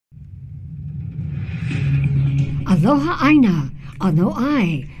Aloha Aina, Ano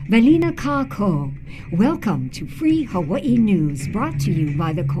Ai, Melina Kako. Welcome to Free Hawaii News, brought to you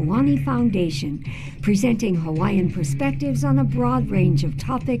by the Koani Foundation, presenting Hawaiian perspectives on a broad range of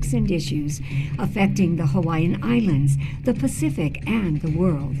topics and issues affecting the Hawaiian Islands, the Pacific, and the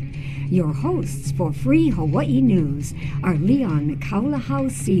world. Your hosts for Free Hawaii News are Leon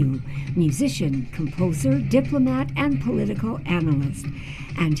Kaulahau Siu, musician, composer, diplomat, and political analyst,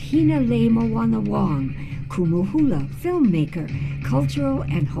 and Hina Le Moana Wong, Kumuhula filmmaker, cultural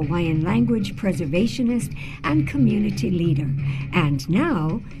and Hawaiian language preservationist, and community leader. And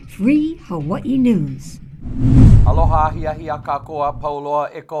now, Free Hawaii News. Aloha hiahia kākoa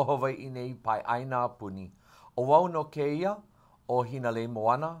pauloa e ko Hawaii nei pai aina puni. O wau no keia o Hina Le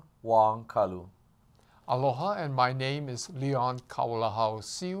Moana Wong Kalu. Aloha, and my name is Leon Kaulahau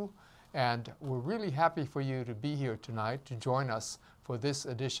Siu, and we're really happy for you to be here tonight to join us for this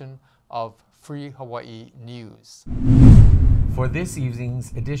edition of Free Hawaii News. For this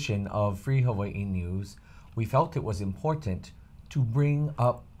evening's edition of Free Hawaii News, we felt it was important to bring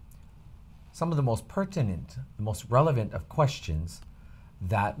up some of the most pertinent, the most relevant of questions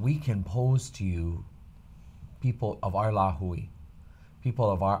that we can pose to you, people of our Lahui,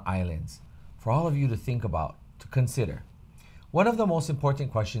 people of our islands, for all of you to think about, to consider. One of the most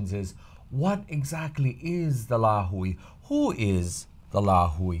important questions is, what exactly is the Lahui? Who is the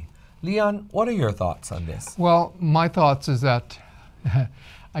Lahui? Leon, what are your thoughts on this? Well, my thoughts is that,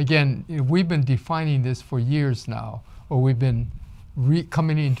 again, we've been defining this for years now, or we've been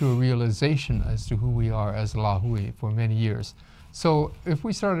coming into a realization as to who we are as Lahui for many years. So if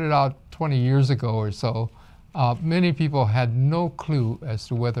we started out 20 years ago or so, many people had no clue as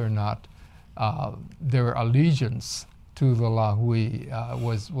to whether or not their allegiance to the Lahui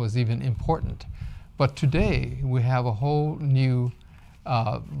was even important. But today we have a whole new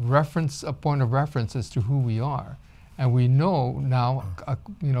a point of reference as to who we are, and we know now.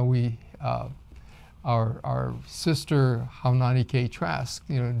 Our sister Haunani K. Trask,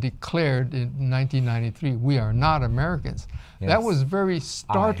 declared in 1993, we are not Americans. Yes. That was very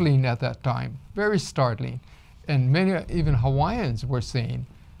startling at that time, very startling, and many even Hawaiians were saying,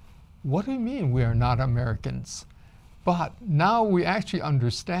 "What do you mean we are not Americans?" But now we actually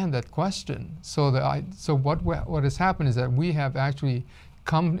understand that question. So what has happened is that we have actually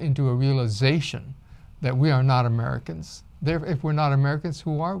come into a realization that we are not Americans. If we're not Americans,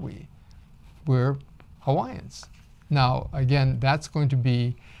 who are we? We're Hawaiians. Now, again, that's going to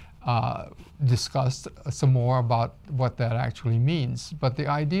be discussed some more about what that actually means. But the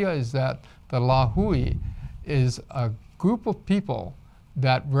idea is that the Lahui is a group of people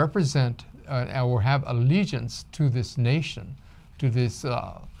that represent or have allegiance to this nation, to this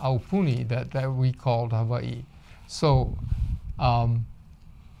aupuni that we called Hawaii. So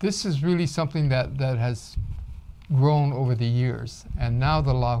this is really something that has grown over the years, and now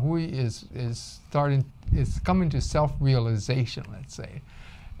the Lahui is coming to self-realization, let's say,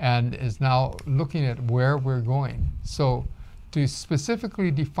 and is now looking at where we're going. So to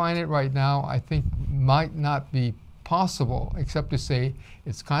specifically define it right now, I think might not be possible, except to say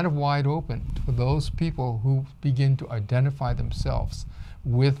it's kind of wide open for those people who begin to identify themselves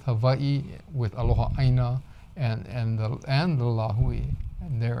with Hawaii, with Aloha Aina, and the Lahui,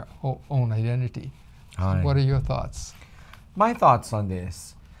 and their own identity. So what are your thoughts? My thoughts on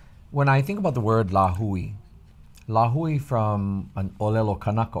this, when I think about the word Lahui, Lahui from an Olelo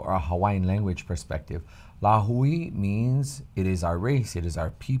Kanaka or a Hawaiian language perspective, Lahui means it is our race, it is our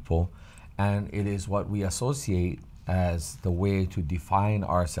people, and it is what we associate as the way to define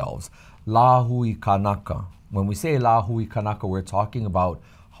ourselves. Lahui Kanaka. When we say Lahui Kanaka, we're talking about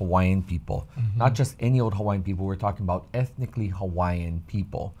Hawaiian people. Mm-hmm. Not just any old Hawaiian people, we're talking about ethnically Hawaiian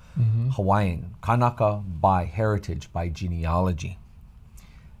people. Mm-hmm. Hawaiian, Kanaka by heritage, by genealogy.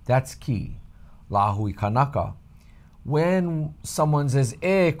 That's key. Lahui Kanaka. When someone says,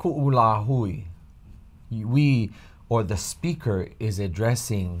 ku'u Lahui, we or the speaker is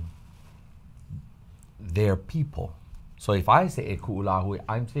addressing their people. So if I say ku'u Lahui,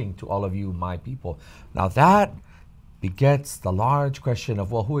 I'm saying to all of you, my people. Now that begets the large question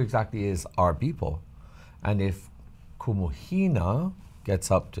of, well, who exactly is our people? And if Kumuhina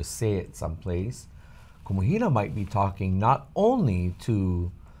gets up to say it someplace, Kumuhina might be talking not only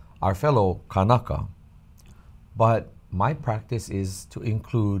to our fellow Kanaka, but my practice is to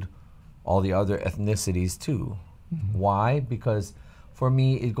include all the other ethnicities too. Mm-hmm. Why? Because for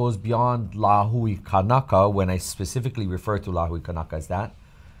me, it goes beyond Lahui Kanaka when I specifically refer to Lahui Kanaka as that,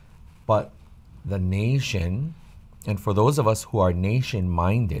 but the nation. And for those of us who are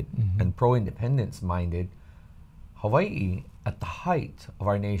nation-minded and pro-independence minded, Hawaii, at the height of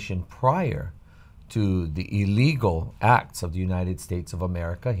our nation prior to the illegal acts of the United States of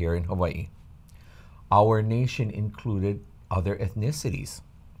America here in Hawaii, our nation included other ethnicities.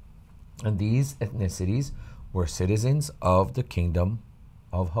 And these ethnicities were citizens of the Kingdom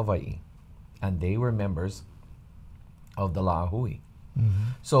of Hawaii. And they were members of the Lāhui.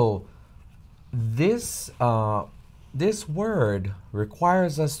 So this word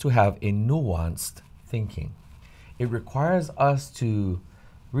requires us to have a nuanced thinking. It requires us to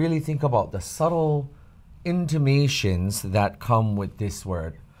really think about the subtle intimations that come with this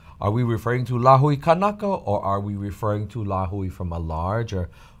word. Are we referring to Lāhui Kanaka, or are we referring to Lāhui from a larger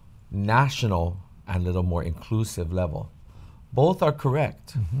national and little more inclusive level? Both are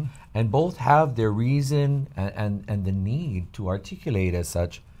correct, and both have their reason and the need to articulate as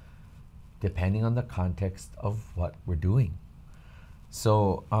such, depending on the context of what we're doing.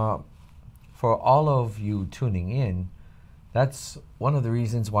 So for all of you tuning in, that's one of the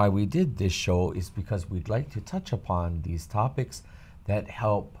reasons why we did this show, is because we'd like to touch upon these topics that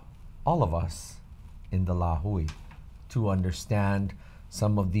help all of us in the Lāhui to understand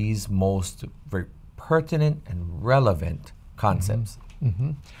some of these most very pertinent and relevant concepts.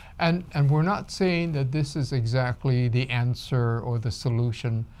 And we're not saying that this is exactly the answer or the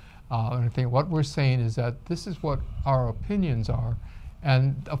solution or anything. What we're saying is that this is what our opinions are.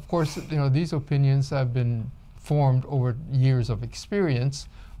 And of course, these opinions have been formed over years of experience,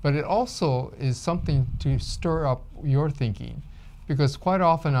 but it also is something to stir up your thinking. Because quite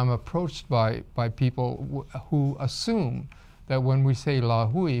often I'm approached by people who assume that when we say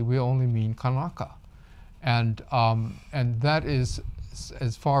Lāhui, we only mean Kanaka. And that is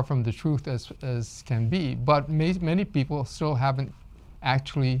as far from the truth as can be. But many people still haven't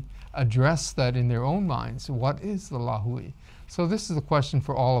actually addressed that in their own minds. What is the Lāhui? So this is a question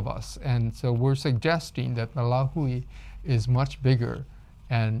for all of us. And so we're suggesting that the Lāhui is much bigger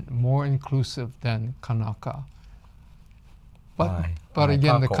and more inclusive than Kanaka. But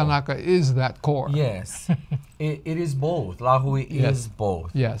again, the Kanaka is that core. Yes, it is both. Lāhui is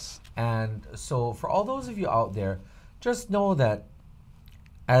both. Yes. And so for all those of you out there, just know that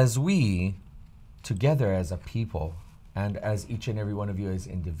as we, together as a people, and as each and every one of you as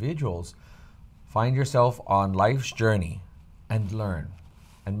individuals, find yourself on life's journey and learn.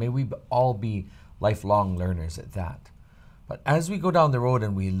 And may we all be lifelong learners at that. But as we go down the road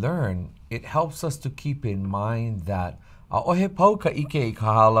and we learn, it helps us to keep in mind that not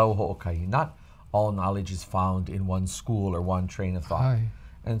all knowledge is found in one school or one train of thought.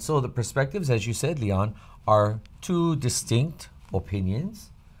 And so the perspectives, as you said, Leon, are two distinct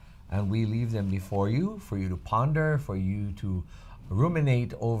opinions, and we leave them before you for you to ponder, for you to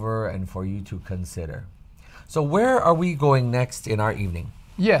ruminate over, and for you to consider. So where are we going next in our evening?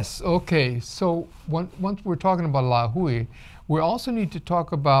 Yes, okay. So once we're talking about Lāhui, we also need to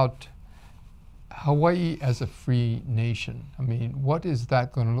talk about Hawaii as a free nation. I mean, what is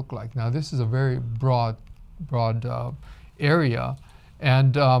that going to look like? Now, this is a very broad area.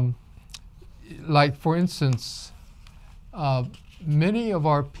 And like, for instance, many of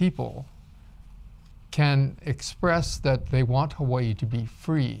our people can express that they want Hawaii to be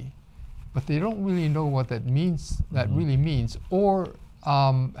free, but they don't really know what that means, really means, or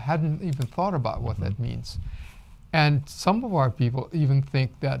hadn't even thought about what that means. And some of our people even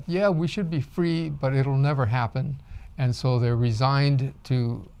think that, yeah, we should be free, but it'll never happen. And so they're resigned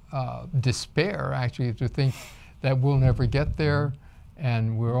to despair, actually, to think that we'll never get there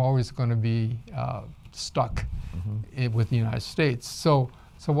and we're always going to be stuck with the United States. So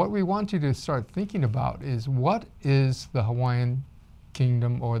what we want you to start thinking about is, what is the Hawaiian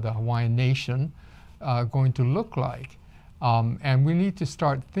Kingdom or the Hawaiian nation going to look like? And we need to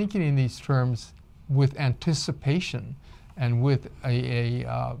start thinking in these terms with anticipation and with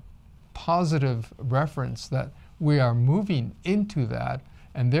a positive reference that we are moving into that,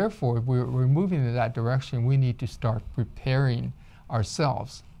 and therefore if we're moving in that direction, we need to start preparing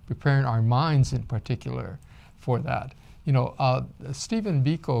ourselves, preparing our minds in particular for that. Stephen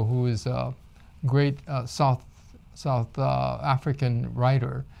Biko, who is a great South African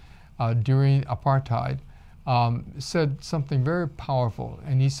writer during apartheid, said something very powerful,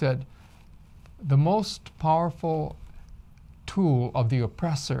 and he said, the most powerful tool of the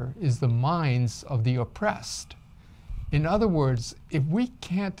oppressor is the minds of the oppressed. In other words, if we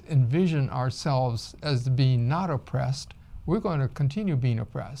can't envision ourselves as being not oppressed, we're going to continue being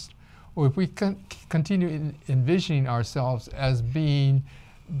oppressed. Or if we continue envisioning ourselves as being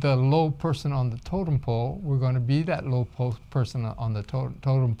the low person on the totem pole, we're going to be that low person on the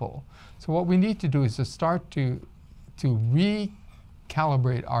totem pole. So what we need to do is to start to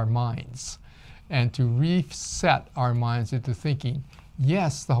recalibrate our minds and to reset our minds into thinking,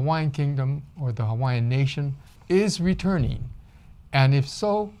 yes, the Hawaiian Kingdom or the Hawaiian nation is returning. And if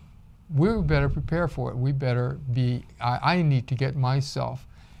so, we better prepare for it. We better be, I need to get myself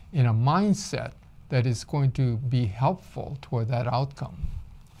in a mindset that is going to be helpful toward that outcome.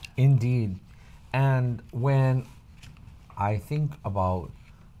 Indeed. And when I think about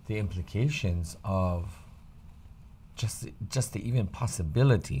the implications of just the even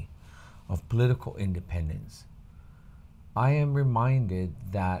possibility of political independence, I am reminded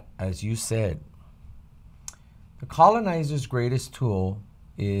that, as you said, the colonizer's greatest tool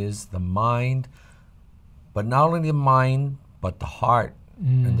is the mind, but not only the mind, but the heart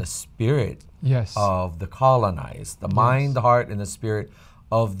and the spirit Yes. of the colonized, the mind, the heart, and the spirit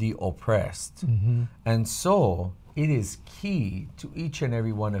of the oppressed. And so it is key to each and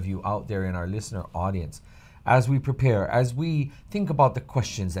every one of you out there in our listener audience, as we prepare, as we think about the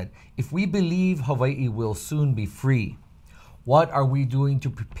questions that if we believe Hawaii will soon be free, what are we doing to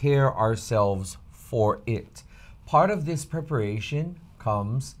prepare ourselves for it? Part of this preparation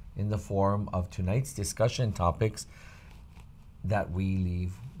comes in the form of tonight's discussion topics that we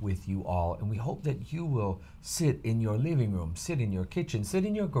leave with you all. And we hope that you will sit in your living room, sit in your kitchen, sit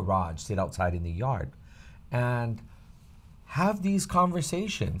in your garage, sit outside in the yard, and have these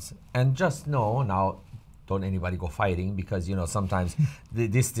conversations. And just know, now, don't anybody go fighting, because, you know, sometimes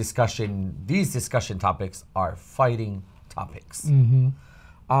these discussion topics are fighting topics.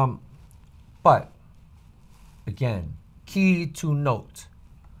 But, again, key to note,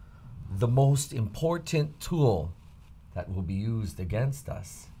 the most important tool that will be used against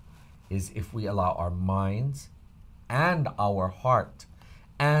us is if we allow our minds and our heart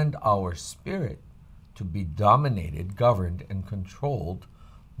and our spirit to be dominated, governed, and controlled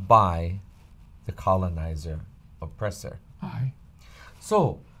by the colonizer, oppressor. Aye.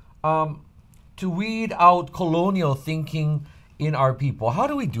 So, to weed out colonial thinking in our people, how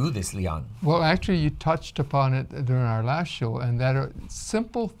do we do this, Leon? Well, actually, you touched upon it during our last show, and that are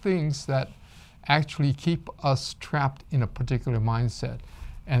simple things that actually keep us trapped in a particular mindset.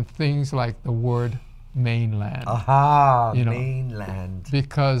 And things like the word mainland. Aha, You know, mainland.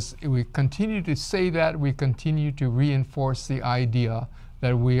 Because we continue to say that, we continue to reinforce the idea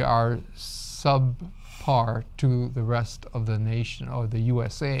that we are subpar to the rest of the nation or the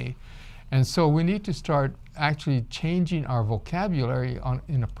USA. And so we need to start actually changing our vocabulary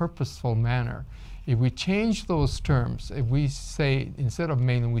in a purposeful manner. If we change those terms, if we say, instead of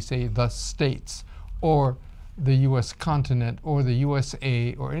mainland, we say the states, or the US continent, or the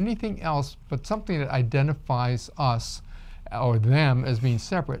USA, or anything else, but something that identifies us or them as being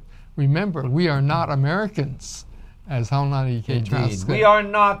separate. Remember, we are not Americans, as Haunani K. Trask said. We are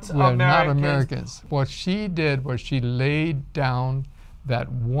not We are Americans. not Americans. What she did was she laid down that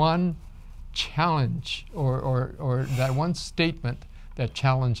one challenge or that one statement that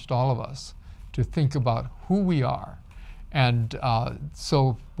challenged all of us to think about who we are. And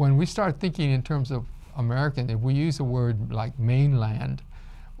so when we start thinking in terms of American, if we use a word like mainland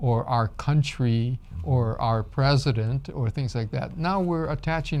or our country or our president or things like that, now we're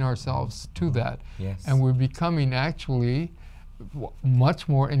attaching ourselves to that. Yes. And we're becoming actually much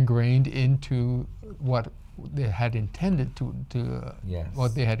more ingrained into what they had intended to Yes.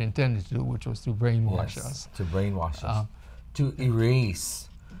 what they had intended to do, which was to brainwash us. To brainwash us, to erase.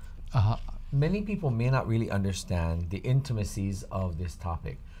 Many people may not really understand the intimacies of this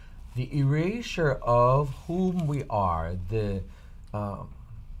topic. The erasure of whom we are, the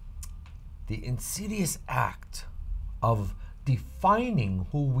insidious act of defining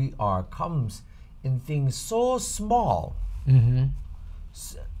who we are comes in things so small,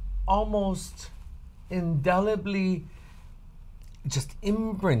 almost indelibly just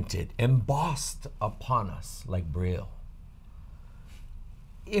imprinted, embossed upon us like Braille.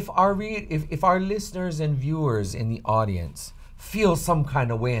 If our listeners and viewers in the audience feel some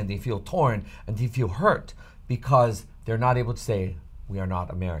kind of way and they feel torn and they feel hurt because they're not able to say, we are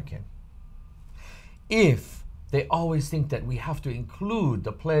not American. If they always think that we have to include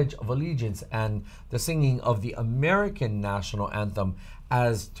the Pledge of Allegiance and the singing of the American national anthem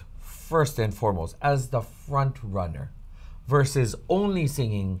as first and foremost, as the front runner, versus only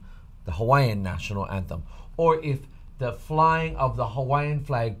singing the Hawaiian national anthem, or if the flying of the Hawaiian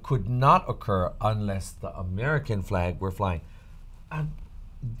flag could not occur unless the American flag were flying.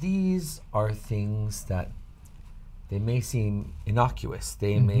 These are things that they may seem innocuous,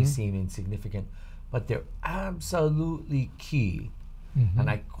 they may seem insignificant, but they're absolutely key. And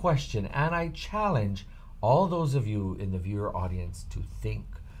I question and I challenge all those of you in the viewer audience to think,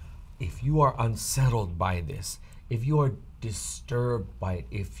 if you are unsettled by this, if you are disturbed by it,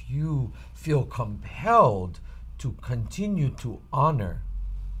 if you feel compelled to continue to honor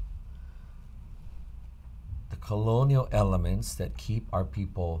the colonial elements that keep our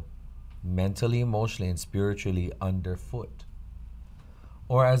people mentally, emotionally, and spiritually underfoot.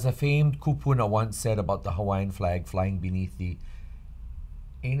 Or as a famed kupuna once said about the Hawaiian flag flying beneath the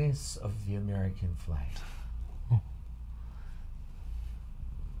anus of the American flag.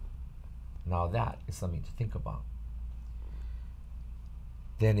 Now that is something to think about.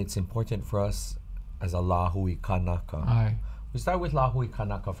 Then it's important for us as a Lahui Kanaka. Aye. We start with Lahui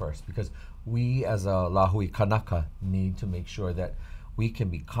Kanaka first because we as a Lahui Kanaka need to make sure that we can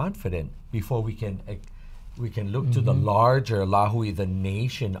be confident before we can look to the larger Lahui, the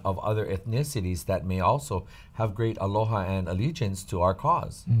nation of other ethnicities that may also have great aloha and allegiance to our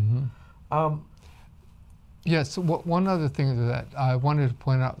cause. Yes, one other thing that I wanted to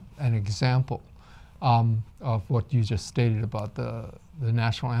point out an example of what you just stated about the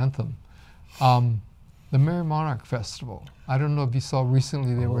national anthem. The Merry Monarch Festival. I don't know if you saw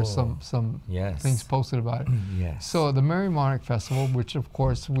recently there were some Yes. things posted about it. Yes. So the Merry Monarch Festival, which of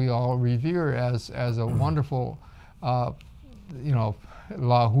course we all revere as a wonderful, Lahui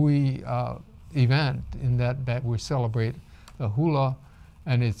event in that we celebrate the hula,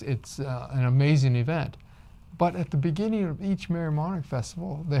 and it's an amazing event. But at the beginning of each Merry Monarch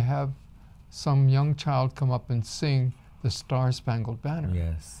Festival, they have some young child come up and sing the Star Spangled Banner.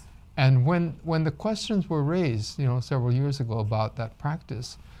 Yes. And when the questions were raised, several years ago about that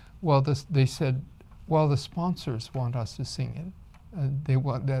practice, they said, well, the sponsors want us to sing it. They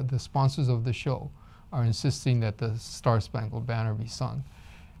want the sponsors of the show are insisting that the Star Spangled Banner be sung,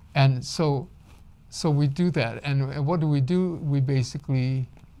 and so we do that. And what do? We basically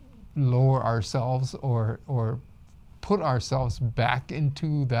lower ourselves or put ourselves back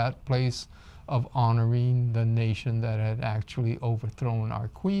into that place of honoring the nation that had actually overthrown our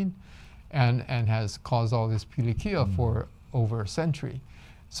queen and has caused all this pilikia for over a century.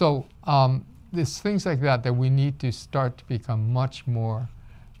 So there's things like that we need to start to become much more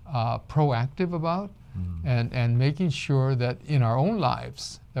proactive about and making sure that in our own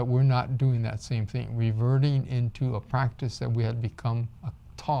lives that we're not doing that same thing, reverting into a practice that we had become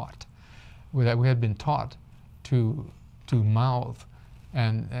taught, that we had been taught to mouth,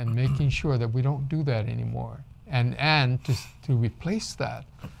 and making sure that we don't do that anymore, and to replace that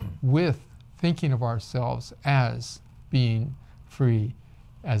with thinking of ourselves as being free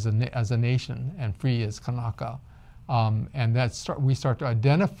as a nation and free as Kanaka, and we start to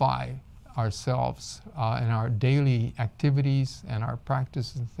identify ourselves in our daily activities and our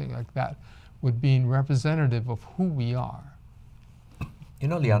practices and things like that with being representative of who we are.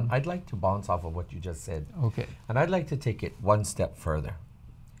 Leon, I'd like to bounce off of what you just said. Okay. And I'd like to take it one step further.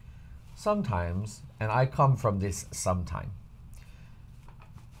 Sometimes, and I come from this sometime,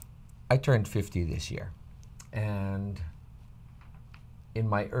 I turned 50 this year. And in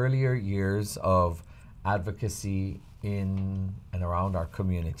my earlier years of advocacy in and around our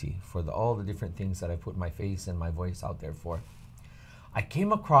community for all the different things that I put my face and my voice out there for, I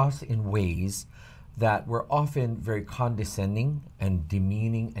came across in ways that were often very condescending and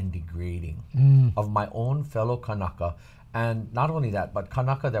demeaning and degrading of my own fellow Kanaka. And not only that, but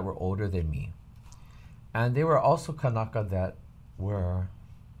Kanaka that were older than me. And they were also Kanaka that were,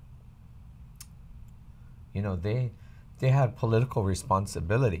 they had political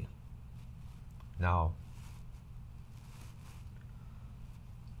responsibility. Now,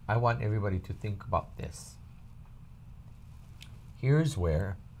 I want everybody to think about this. Here's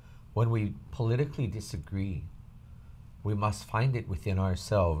where, when we politically disagree, we must find it within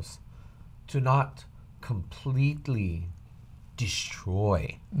ourselves to not completely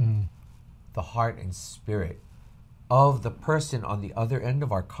destroy the heart and spirit of the person on the other end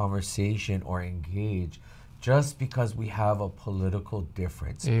of our conversation or engage just because we have a political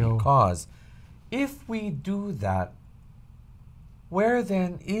difference. Ew. Because if we do that, where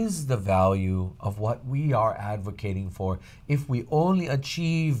then is the value of what we are advocating for if we only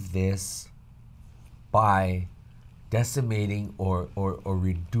achieve this by decimating or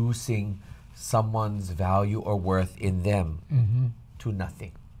reducing someone's value or worth in them to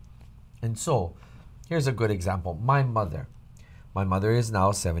nothing? And so, here's a good example. My mother is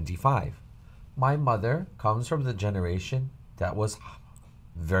now 75. My mother comes from the generation that was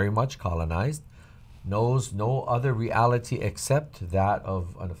very much colonized, knows no other reality except that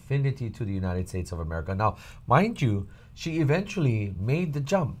of an affinity to the United States of America. Now, mind you, she eventually made the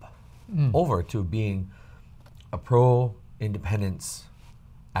jump over to being a pro-independence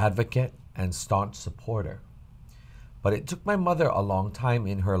advocate and staunch supporter. But it took my mother a long time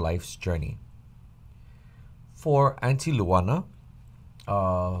in her life's journey. For Auntie Luana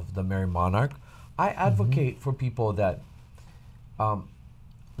of the Merry Monarch, I advocate for people that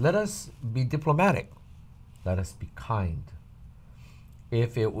let us be diplomatic. Let us be kind.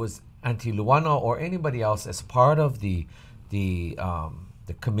 If it was Auntie Luana or anybody else as part of the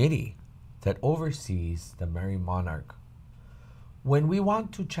committee that oversees the Merry Monarch, when we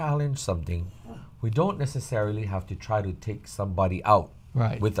want to challenge something, we don't necessarily have to try to take somebody out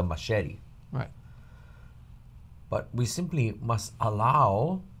with a machete. Right. But we simply must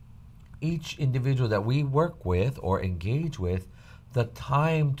allow each individual that we work with or engage with the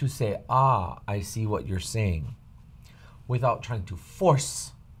time to say, I see what you're saying, without trying to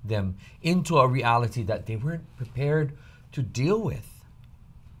force them into a reality that they weren't prepared to deal with.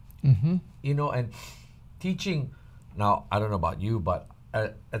 You know, and teaching, now I don't know about you, but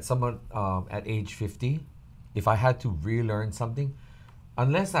at someone at age 50, if I had to relearn something,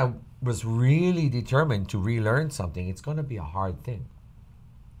 unless I was really determined to relearn something, it's going to be a hard thing.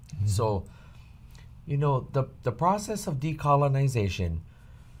 So, you know, the process of decolonization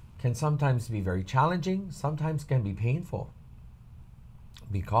can sometimes be very challenging, sometimes can be painful,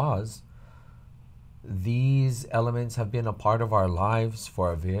 because these elements have been a part of our lives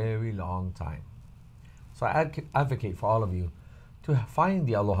for a very long time. So I advocate for all of you to find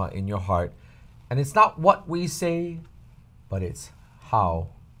the aloha in your heart. And it's not what we say, but it's how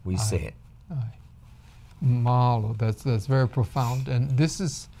we say it. Mahalo, that's very profound. And this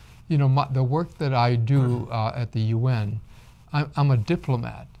is, you know, the work that I do at the UN. I'm a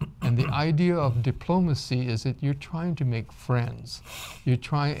diplomat, and the idea of diplomacy is that you're trying to make friends.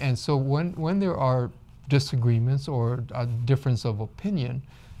 And so when there are disagreements or a difference of opinion,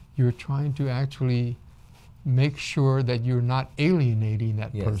 you're trying to actually make sure that you're not alienating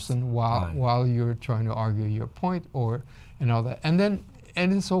that person while you're trying to argue your point and all that. And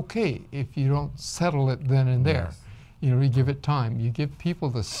it's okay if you don't settle it then and there. You know, you give it time. You give people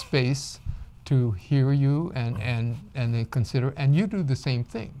the space to hear you and they consider, and you do the same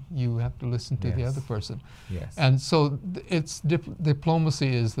thing. You have to listen to the other person. And so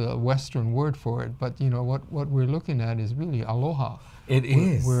diplomacy is the Western word for it, but you know what we're looking at is really aloha.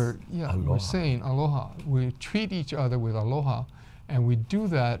 We're saying aloha. We treat each other with aloha, and we do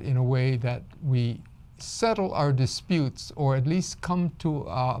that in a way that we settle our disputes, or at least come to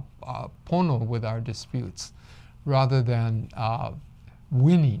a pono with our disputes, rather than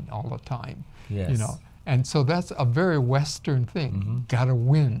winning all the time. You know, and so that's a very Western thing. Gotta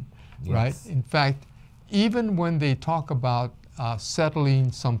win, right? In fact, even when they talk about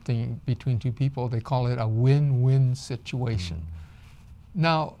settling something between two people, they call it a win-win situation.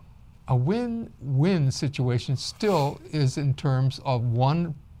 Now, a win-win situation still is in terms of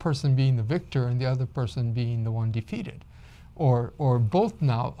one person being the victor and the other person being the one defeated, or both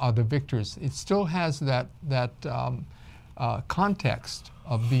now are the victors. It still has that context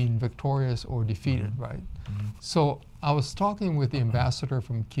of being victorious or defeated, right? So I was talking with the ambassador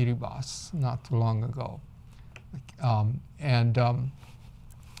from Kiribati not too long ago, and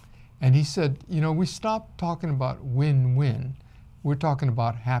he said, you know, we stopped talking about win-win. We're talking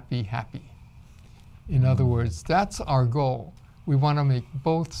about happy-happy. In other words, that's our goal. We want to make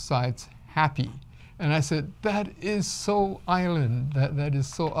both sides happy. And I said, that is so island, that is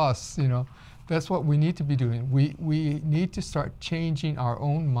so us, you know. That's what we need to be doing. We need to start changing our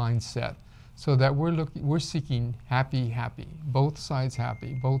own mindset so that we're seeking happy, both sides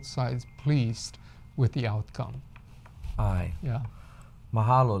happy, both sides pleased with the outcome. Yeah.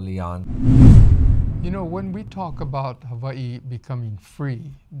 Mahalo, Leon. You know, when we talk about Hawaii becoming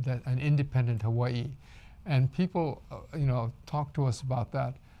free, that an independent Hawaii, and people, you know, talk to us about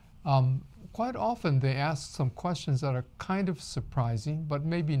that, quite often they ask some questions that are kind of surprising, but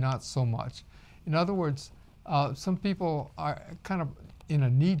maybe not so much. In other words, some people are kind of in a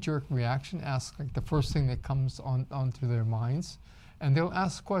knee-jerk reaction, ask like the first thing that comes onto their minds, and they'll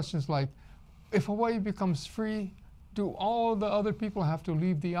ask questions like, if Hawaii becomes free, do all the other people have to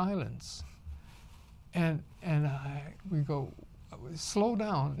leave the islands? And we go, slow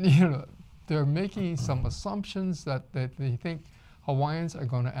down. You know, they're making some assumptions that they think Hawaiians are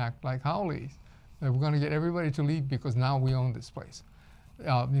going to act like haoles, that we're going to get everybody to leave because now we own this place.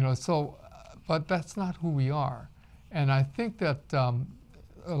 You know, so, but that's not who we are. And I think that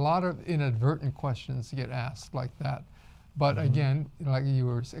a lot of inadvertent questions get asked like that. But again, like you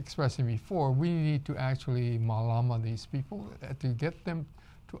were expressing before, we need to actually malama these people to get them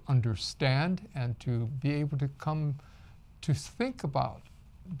to understand and to be able to come to think about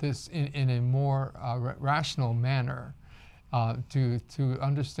this in a more rational manner, to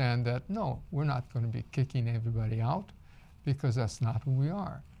understand that, no, we're not going to be kicking everybody out because that's not who we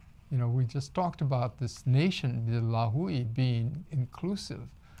are. You know, we just talked about this nation, the Lahui, being inclusive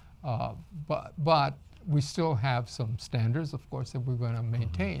But we still have some standards, of course, that we're going to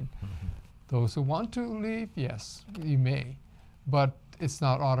maintain. Those who want to leave, yes, you may, but it's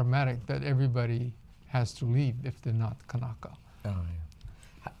not automatic that everybody has to leave if they're not Kanaka. Oh,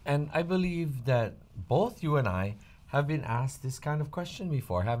 yeah. And I believe that both you and I have been asked this kind of question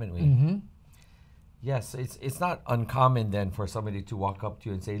before, haven't we? Yes, it's not uncommon then for somebody to walk up to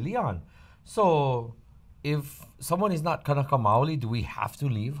you and say, Leon, so if someone is not Kanaka Maoli, do we have to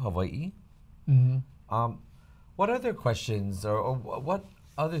leave Hawaii? What other questions or what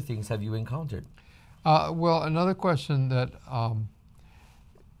other things have you encountered? Well, another question that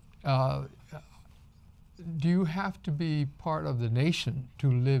do you have to be part of the nation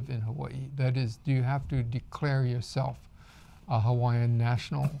to live in Hawaii? That is, do you have to declare yourself a Hawaiian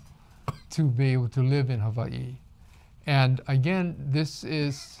national to be able to live in Hawaii? And again, this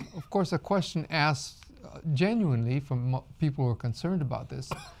is, of course, a question asked genuinely from people who are concerned about this,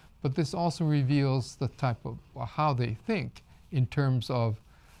 but this also reveals the type of how they think in terms of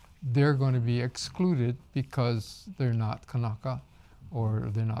they're going to be excluded because they're not Kanaka or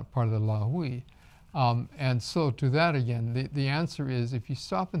they're not part of the Lahui. And so to that again, the answer is, if you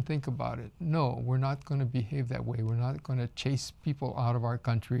stop and think about it, no, we're not going to behave that way. We're not going to chase people out of our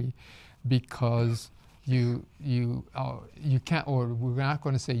country because you can't, or we're not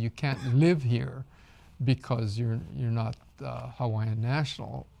going to say you can't live here because you're not Hawaiian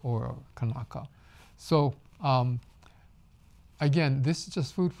national or Kanaka. So again, this is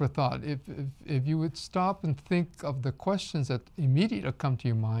just food for thought. If you would stop and think of the questions that immediately come to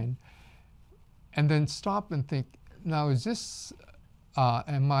your mind, and then stop and think, now is this,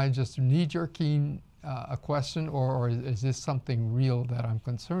 am I just knee-jerking a question, or is this something real that I'm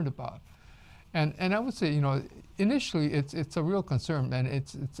concerned about? And I would say, you know, initially it's a real concern, and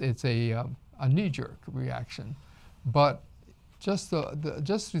it's a knee-jerk reaction, but just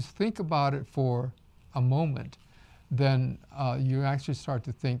to think about it for a moment, then you actually start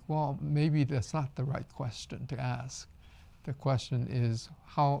to think, well, maybe that's not the right question to ask. The question is,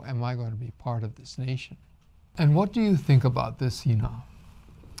 how am I going to be part of this nation? And what do you think about this, Hina?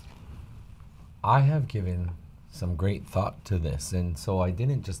 I have given some great thought to this, and so I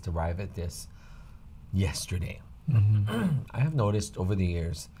didn't just arrive at this yesterday. I have noticed over the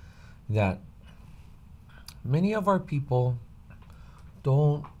years that many of our people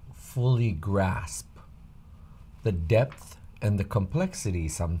don't fully grasp the depth and the complexity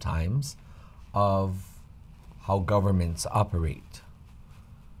sometimes of how governments operate.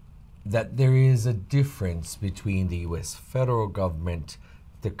 That there is a difference between the U.S. federal government,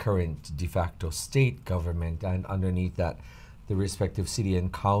 the current de facto state government, and underneath that, the respective city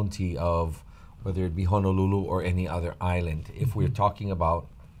and county of whether it be Honolulu or any other island, if we're talking about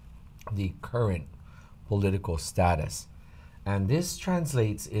the current political status. And this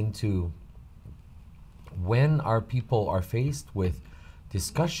translates into when our people are faced with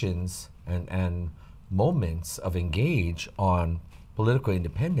discussions and moments of engage on political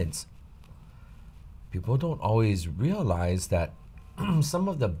independence, people don't always realize that some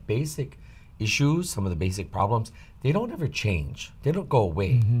of the basic issues, some of the basic problems, they don't ever change. They don't go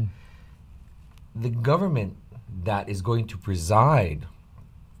away. The government that is going to preside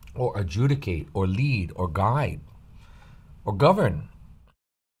or adjudicate or lead or guide or govern,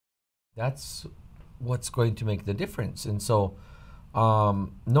 that's what's going to make the difference. And so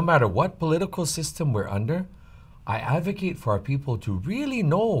no matter what political system we're under, I advocate for our people to really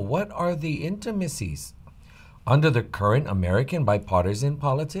know what are the intimacies. Under the current American bipartisan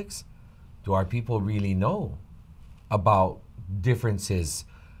politics, do our people really know about differences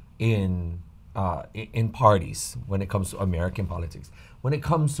in parties when it comes to American politics? When it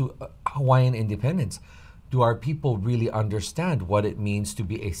comes to Hawaiian independence, do our people really understand what it means to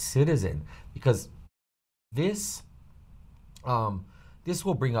be a citizen? Because this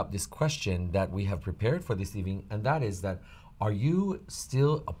will bring up this question that we have prepared for this evening, and that is that, are you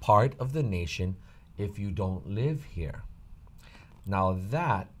still a part of the nation if you don't live here? Now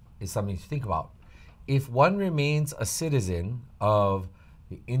that is something to think about. If one remains a citizen of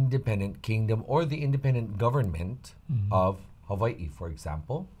the independent kingdom or the independent government of Hawaii, for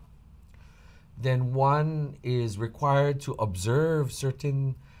example, then one is required to observe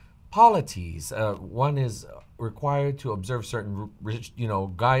certain polities. One is required to observe certain,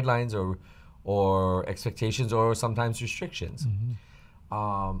 guidelines or expectations or sometimes restrictions.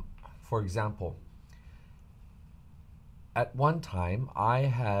 For example, at one time I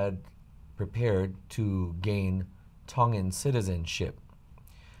had prepared to gain Tongan citizenship,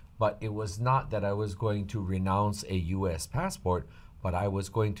 but it was not that I was going to renounce a U.S. passport, but I was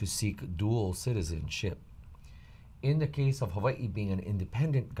going to seek dual citizenship. in the case of Hawaii being an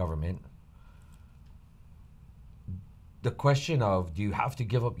independent government, the question of, do you have to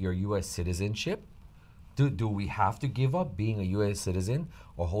give up your U.S. citizenship? Do we have to give up being a U.S. citizen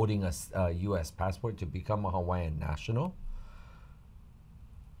or holding a U.S. passport to become a Hawaiian national?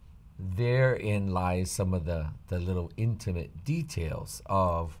 Therein lies some of the little intimate details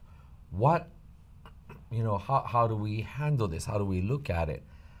of what, how do we handle this? How do we look at it?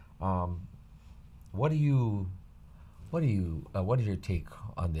 What is your take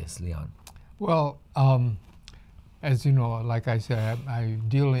on this, Leon? Well, as you know, like I said, I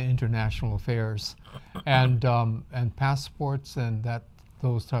deal in international affairs, and passports and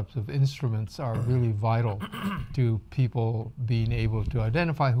those types of instruments are really vital to people being able to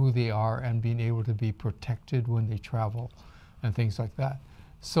identify who they are and being able to be protected when they travel and things like that.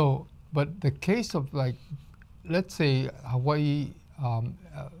 So, but the case of, like, let's say Hawaii,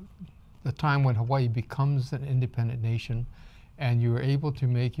 the time when Hawaii becomes an independent nation and you're able to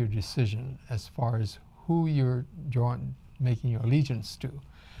make your decision as far as who you're making your allegiance to,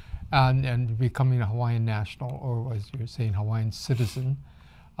 and becoming a Hawaiian national, or as you're saying, Hawaiian citizen,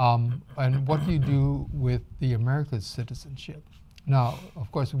 and what do you do with the American citizenship? Now,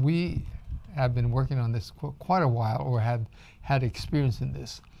 of course, we have been working on this for quite a while, or have had experience in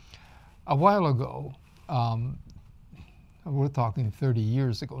this. A while ago, we're talking 30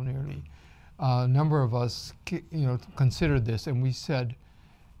 years ago nearly, a number of us considered this, and we said,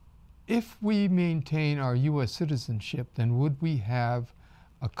 if we maintain our U.S. citizenship, then would we have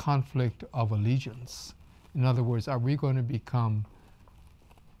a conflict of allegiance? In other words, are we going to become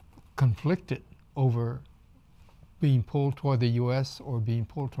conflicted over being pulled toward the U.S. or being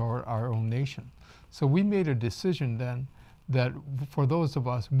pulled toward our own nation? So we made a decision then that for those of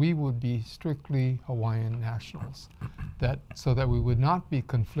us, we would be strictly Hawaiian nationals, so that we would not be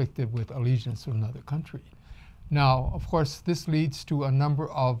conflicted with allegiance to another country. Now, of course, this leads to a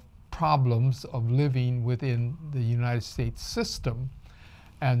number of problems of living within the United States system.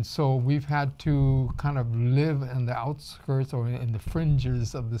 And so we've had to kind of live in the outskirts or in the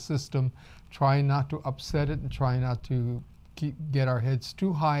fringes of the system, try not to upset it and try not to get our heads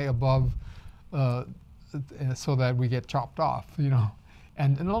too high above so that we get chopped off,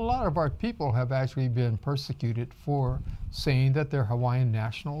 And a lot of our people have actually been persecuted for saying that they're Hawaiian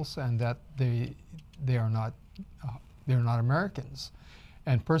nationals and that they're not Americans.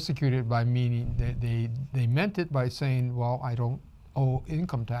 And persecuted by meaning they meant it by saying, well, I don't owe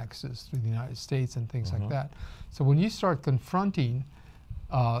income taxes to the United States and things like that. So when you start confronting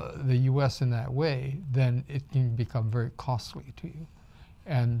the U.S. in that way, then it can become very costly to you.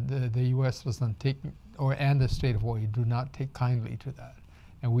 And the U.S. doesn't take, and the state of Hawaii do not take kindly to that.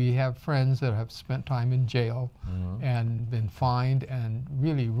 And we have friends that have spent time in jail and been fined and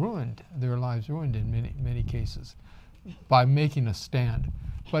really their lives ruined in many cases by making a stand.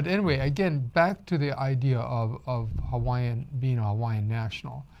 But anyway, again, back to the idea of being a Hawaiian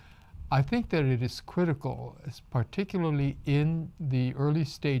national. I think that it is critical, particularly in the early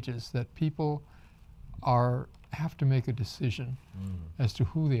stages, that people have to make a decision as to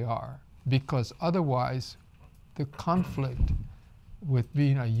who they are, because otherwise the conflict with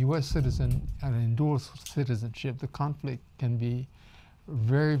being a U.S. citizen and in dual citizenship, the conflict can be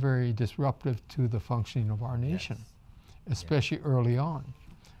very, very disruptive to the functioning of our nation, especially early on.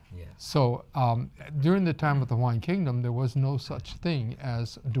 Yes. So during the time of the Hawaiian Kingdom, there was no such thing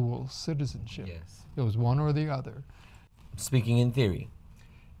as dual citizenship. Yes. It was one or the other. Speaking in theory,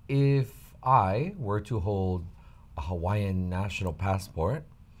 if I were to hold a Hawaiian national passport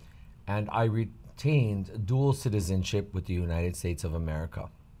and I retained dual citizenship with the United States of America,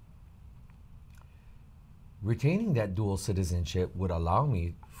 retaining that dual citizenship would allow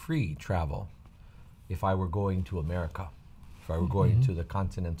me free travel if I were going to America, if I were going to the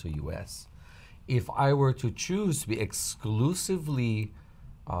continental U.S. If I were to choose to be exclusively,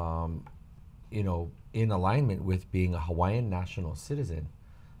 in alignment with being a Hawaiian national citizen,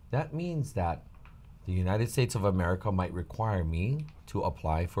 that means that the United States of America might require me to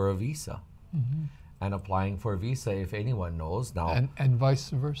apply for a visa. And applying for a visa, if anyone knows now, and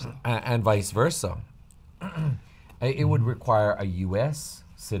vice versa. And vice versa. It would require a U.S.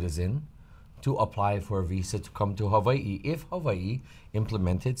 citizen to apply for a visa to come to Hawaii if Hawaii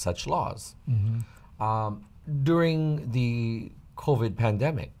implemented such laws. During the COVID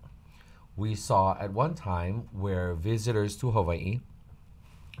pandemic, we saw at one time where visitors to Hawaii,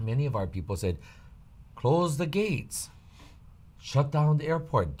 many of our people said, close the gates, shut down the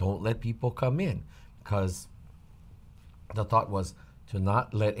airport, don't let people come in, because the thought was to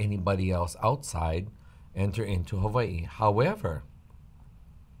not let anybody else outside enter into Hawaii. However,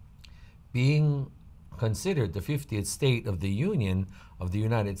 being considered the 50th state of the Union of the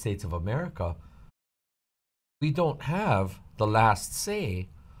United States of America, we don't have the last say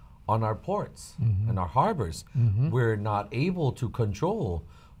on our ports and our harbors. We're not able to control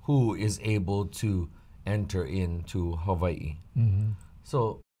who is able to enter into Hawaii.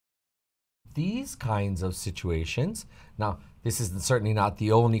 So these kinds of situations, now this is certainly not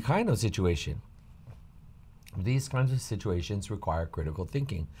the only kind of situation. These kinds of situations require critical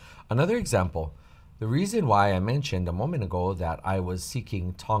thinking. Another example, the reason why I mentioned a moment ago that I was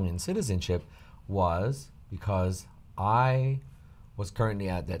seeking Tongan citizenship was because I was currently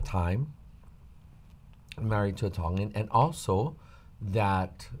at that time married to a Tongan, and also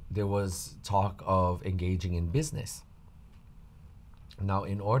that there was talk of engaging in business. Now,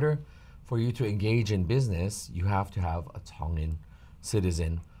 in order for you to engage in business, you have to have a Tongan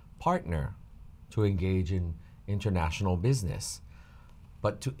citizen partner to engage in international business.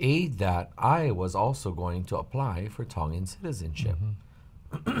 But to aid that, I was also going to apply for Tongan citizenship.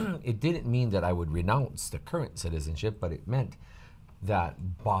 It didn't mean that I would renounce the current citizenship, but it meant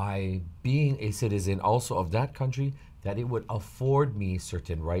that by being a citizen also of that country, that it would afford me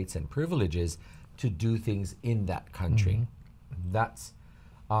certain rights and privileges to do things in that country. That's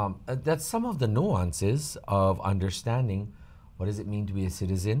some of the nuances of understanding what does it mean to be a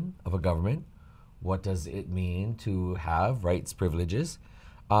citizen of a government, what does it mean to have rights, privileges.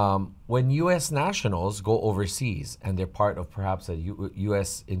 When U.S. nationals go overseas and they're part of perhaps a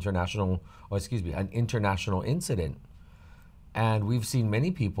U.S. international, or excuse me, an international incident, and we've seen many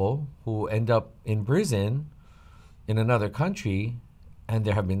people who end up in prison in another country, and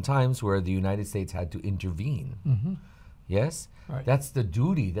there have been times where the United States had to intervene. Yes? Right. That's the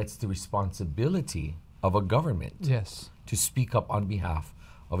duty, that's the responsibility of a government. Yes. To speak up on behalf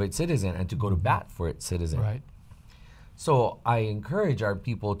of its citizen and to go to bat for its citizen. Right. So I encourage our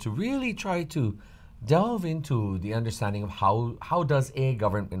people to really try to delve into the understanding of how does a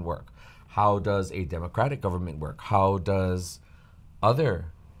government work? How does a democratic government work? How does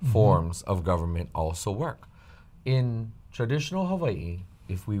other forms of government also work? In traditional Hawaii,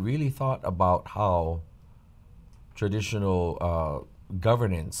 if we really thought about how traditional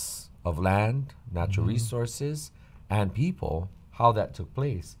governance of land, natural resources, and people, how that took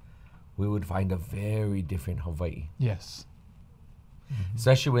place, we would find a very different Hawaii. Yes.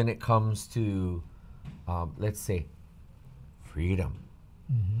 Especially when it comes to, let's say, freedom.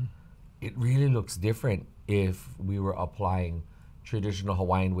 It really looks different if we were applying traditional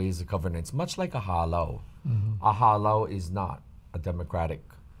Hawaiian ways of governance, much like a halau. A halau is not a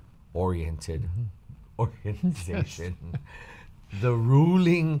democratic-oriented organization. The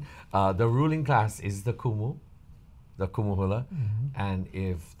ruling class is the kumu, the kumuhula, and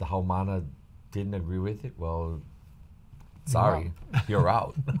if the haumana didn't agree with it, well, sorry, you're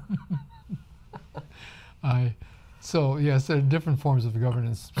out. So yes, there are different forms of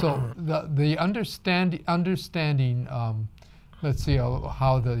governance. So the understanding, let's see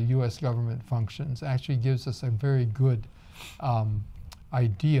how the U.S. government functions actually gives us a very good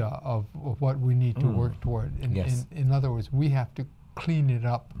idea of what we need to work toward. In other words, we have to clean it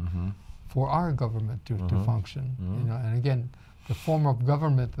up for our government to function. You know, and again, the form of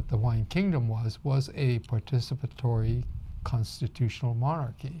government that the Hawaiian Kingdom was a participatory constitutional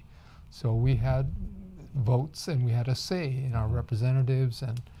monarchy. So we had votes and we had a say in our representatives,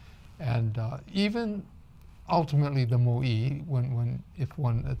 and even ultimately the mo'i, if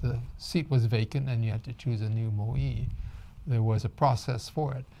the seat was vacant and you had to choose a new mo'i, there was a process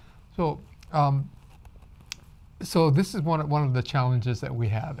for it. So so this is one of the challenges that we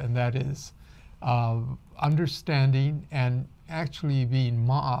have, and that is understanding and actually being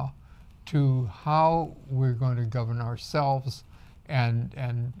ma'a to how we're going to govern ourselves,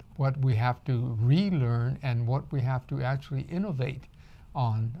 and what we have to relearn and what we have to actually innovate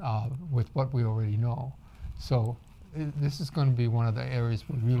on with what we already know. So this is going to be one of the areas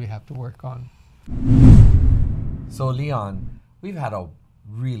we really have to work on. So Leon, we've had a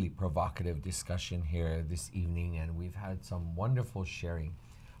really provocative discussion here this evening, and we've had some wonderful sharing.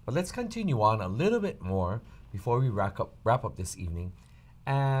 But let's continue on a little bit more before we wrap up this evening.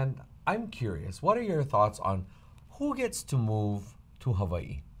 And I'm curious, what are your thoughts on who gets to move to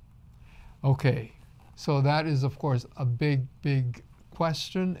Hawaii? Okay, so that is of course a big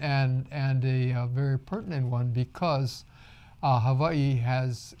question, and a very pertinent one, because Hawaii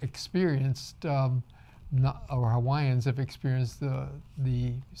has experienced or Hawaiians have experienced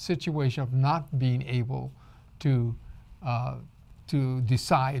the situation of not being able to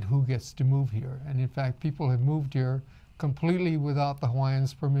decide who gets to move here. And in fact, people have moved here completely without the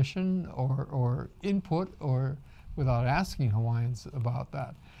Hawaiians' permission or input, or without asking Hawaiians about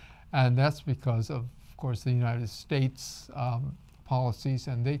that. And that's because of course, the United States policies,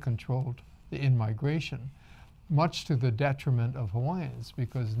 and they controlled the in-migration, much to the detriment of Hawaiians,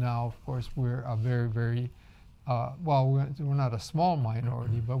 because now, of course, we're a very, very, well, we're not a small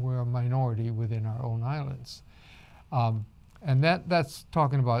minority, but we're a minority within our own islands. And that's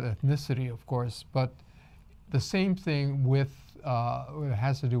talking about ethnicity, of course, but the same thing with, it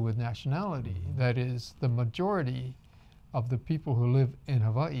has to do with nationality. That is, the majority of the people who live in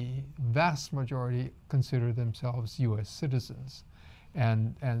Hawaii, vast majority consider themselves U.S. citizens.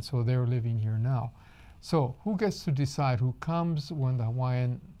 And so they're living here now. So who gets to decide who comes when the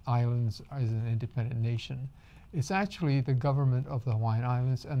Hawaiian Islands is an independent nation? It's actually the government of the Hawaiian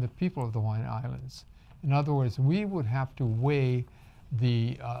Islands and the people of the Hawaiian Islands. In other words, we would have to weigh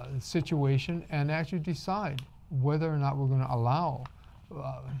the situation and actually decide whether or not we're going to allow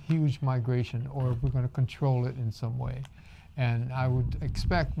huge migration or if we're going to control it in some way. And I would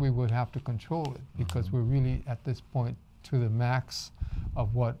expect we would have to control it because we're really at this point to the max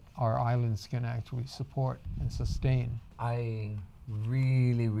of what our islands can actually support and sustain. I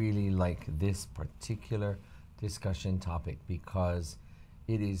really, really like this particular discussion topic because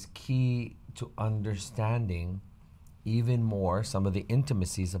it is key to understanding even more some of the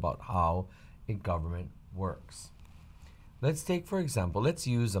intricacies about how a government works. Let's take, for example, let's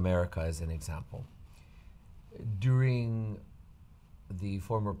use America as an example. During the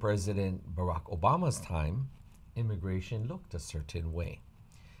former President Barack Obama's time, immigration looked a certain way.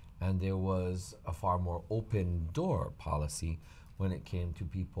 And there was a far more open door policy when it came to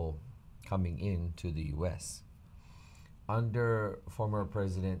people coming into the U.S. Under former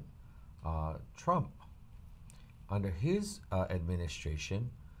President Trump, under his administration,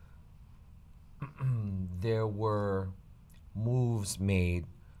 there were moves made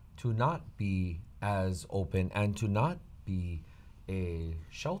to not be as open and to not be a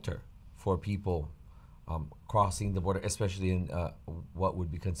shelter for people crossing the border, especially in what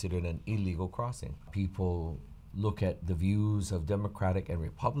would be considered an illegal crossing. People look at the views of Democratic and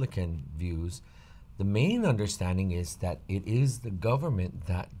Republican views. The main understanding is that it is the government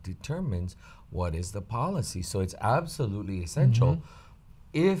that determines what is the policy. So it's absolutely essential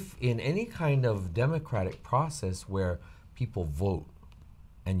if in any kind of democratic process where people vote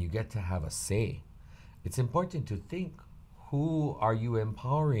and you get to have a say, it's important to think, who are you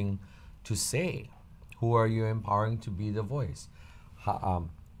empowering to say? Who are you empowering to be the voice?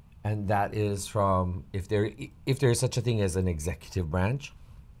 And that is from, if there is such a thing as an executive branch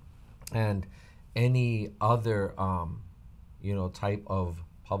and any other type of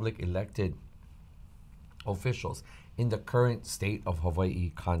public elected officials. In the current state of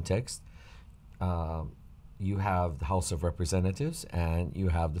Hawaii context, you have the House of Representatives and you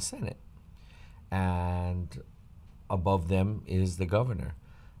have the Senate. And above them is the governor.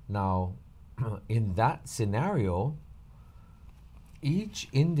 Now, in that scenario, each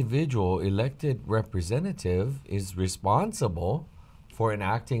individual elected representative is responsible for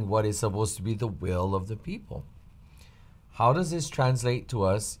enacting what is supposed to be the will of the people. How does this translate to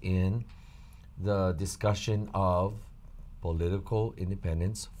us in the discussion of political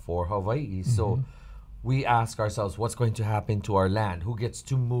independence for Hawaii? So we ask ourselves, what's going to happen to our land? Who gets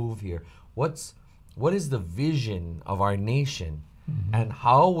to move here? What is the vision of our nation? And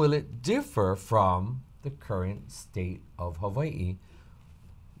how will it differ from the current state of Hawaii,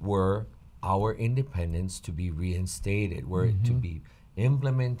 were our independence to be reinstated, were it to be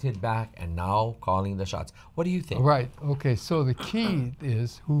implemented back and now calling the shots? What do you think? Right. Okay. So the key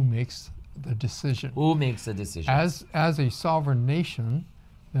is who makes the decision. Who makes the decision? As a sovereign nation,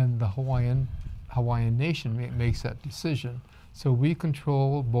 then the Hawaiian nation makes that decision. So we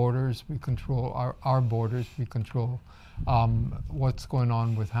control borders, we control our borders, we control what's going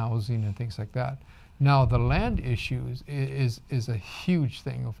on with housing and things like that. Now the land issue is a huge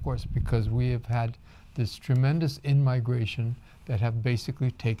thing, of course, because we have had this tremendous in-migration that have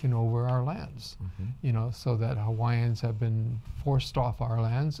basically taken over our lands, so that Hawaiians have been forced off our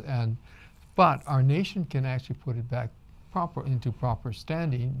lands, but our nation can actually put it back into proper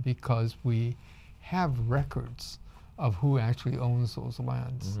standing because we have records of who actually owns those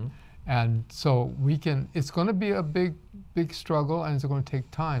lands. And so it's going to be a big struggle, and it's going to take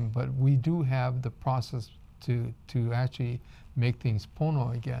time, but we do have the process to actually make things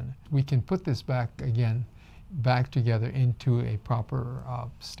pono again. We can put this back together into a proper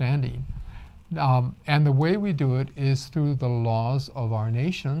standing. And the way we do it is through the laws of our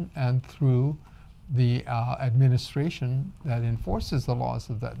nation and through the administration that enforces the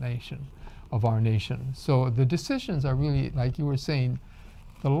laws of that nation, of our nation. So the decisions are really, like you were saying,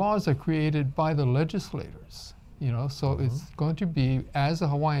 the laws are created by the legislators. You know, so it's going to be, as a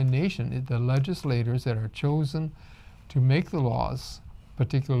Hawaiian nation, the legislators that are chosen to make the laws,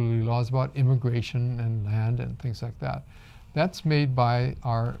 particularly laws about immigration and land and things like that, that's made by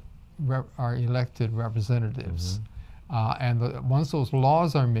our elected representatives. And once those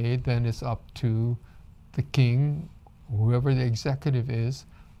laws are made, then it's up to the king, whoever the executive is,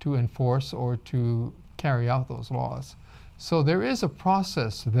 to enforce or to carry out those laws. So there is a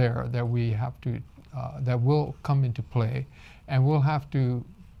process there that we have to, that will come into play, and we'll have to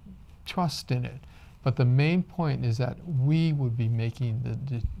trust in it. But the main point is that we would be making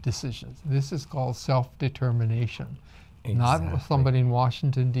the decisions. This is called self-determination. Not somebody in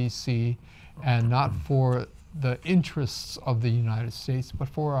Washington, D.C., and not for the interests of the United States, but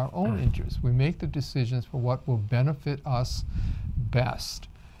for our own interests. We make the decisions for what will benefit us best,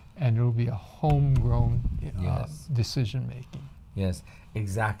 and it will be a homegrown decision making. Yes,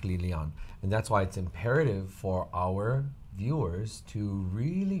 exactly, Leon. And that's why it's imperative for our viewers to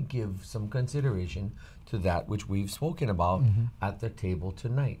really give some consideration to that which we've spoken about at the table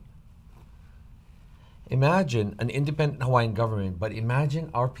tonight. Imagine an independent Hawaiian government, but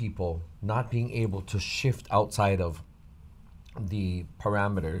imagine our people not being able to shift outside of the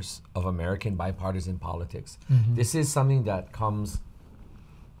parameters of American bipartisan politics. This is something that comes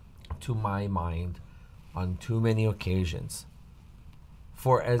to my mind on too many occasions.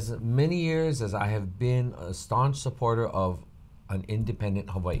 For as many years as I have been a staunch supporter of an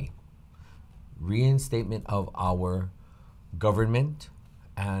independent Hawaii, reinstatement of our government,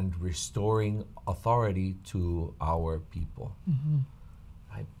 and restoring authority to our people.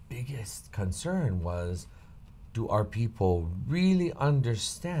 My biggest concern was, do our people really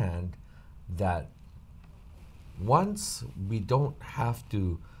understand that once we don't have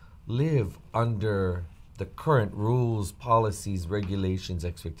to live under the current rules, policies, regulations,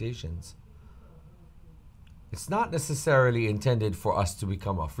 expectations, it's not necessarily intended for us to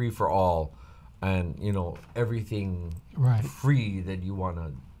become a free-for-all and, you know, everything free that you want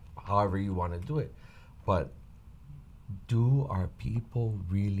to, however you want to do it. But do our people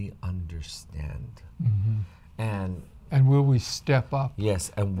really understand? And will we step up?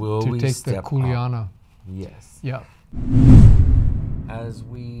 Yes, and will we take step the kuleana? up? Yes. Yeah. As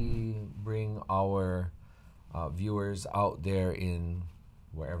we bring our viewers out there in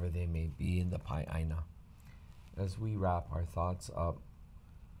wherever they may be in the Pai'aina, as we wrap our thoughts up,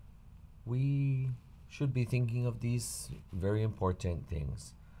 we should be thinking of these very important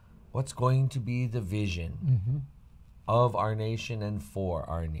things. What's going to be the vision of our nation and for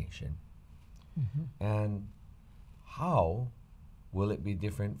our nation? And how will it be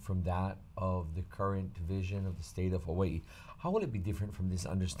different from that of the current vision of the state of Hawaii? How will it be different from this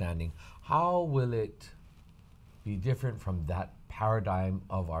understanding? How will it be different from that paradigm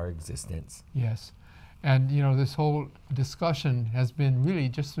of our existence? Yes. And, you know, this whole discussion has been really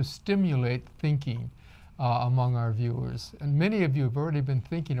just to stimulate thinking among our viewers. And many of you have already been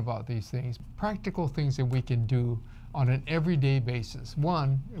thinking about these things, practical things that we can do on an everyday basis.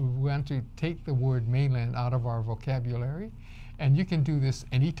 One, we want to take the word mainland out of our vocabulary. And you can do this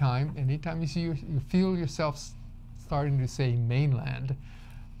anytime. Anytime you see you feel yourself starting to say mainland,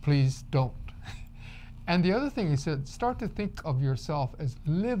 please don't. And the other thing is that start to think of yourself as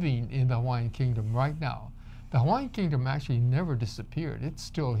living in the Hawaiian Kingdom right now. The Hawaiian Kingdom actually never disappeared. It's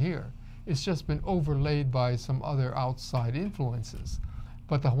still here. It's just been overlaid by some other outside influences.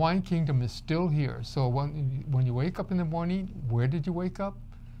 But the Hawaiian Kingdom is still here. So when you wake up in the morning, where did you wake up?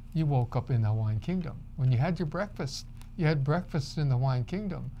 You woke up in the Hawaiian Kingdom. When you had your breakfast, you had breakfast in the Hawaiian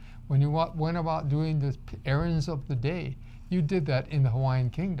Kingdom. When you went about doing the errands of the day, you did that in the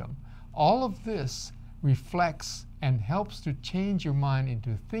Hawaiian Kingdom. All of this reflects and helps to change your mind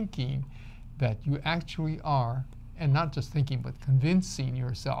into thinking that you actually are, and not just thinking, but convincing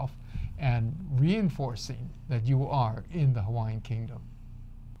yourself and reinforcing that you are in the Hawaiian Kingdom.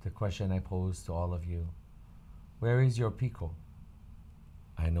 The question I pose to all of you, where is your piko?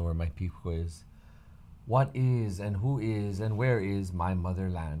 I know where my piko is. What is and who is and where is my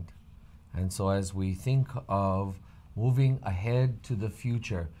motherland? And so as we think of moving ahead to the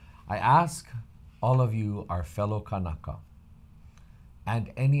future, I ask all of you, our fellow Kanaka,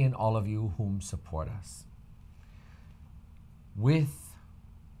 and any and all of you whom support us, with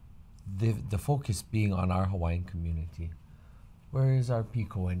the focus being on our Hawaiian community, where is our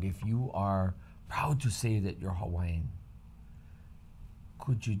piko? And if you are proud to say that you're Hawaiian,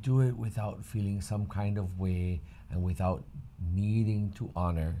 could you do it without feeling some kind of way and without needing to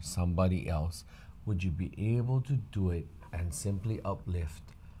honor somebody else? Would you be able to do it and simply uplift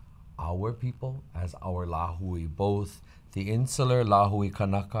our people as our lahui, both the insular lahui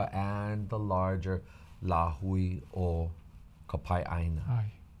Kanaka and the larger la hui o ka pai aina.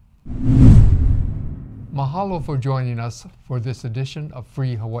 Aye. Mahalo for joining us for this edition of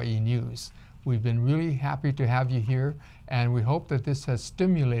Free Hawaii News. We've been really happy to have you here, and we hope that this has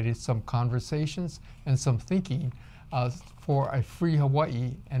stimulated some conversations and some thinking for a free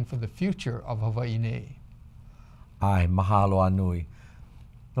Hawaii and for the future of Hawaii Nei. Ai, mahalo anui.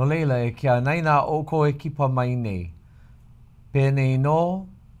 No leila e kia naina o ko e kipa mai nei. Pēnei no,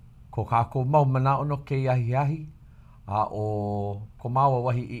 ko kako mau manao no ke ahi a o ko maua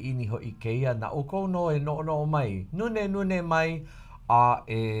wahi I ini ho I keia na o ko no e no mai. Nune mai a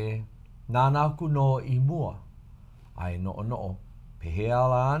e nana ku no I mua. Ai no pehea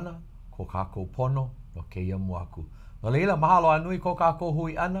ala ana ko kako pono no keia muaku. No leila mahalo anui ko kako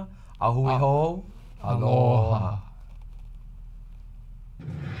hui ana. A hui ho. Aloha.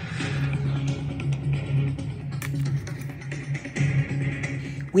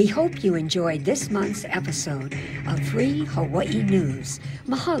 We hope you enjoyed this month's episode of Free Hawaii News.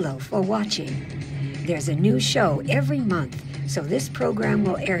 Mahalo for watching. There's a new show every month, so this program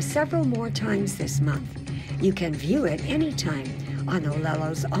will air several more times this month. You can view it anytime on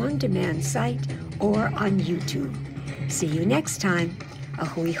Olelo's on-demand site or on YouTube. See you next time.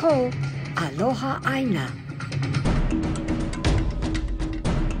 Ahui ho, aloha aina.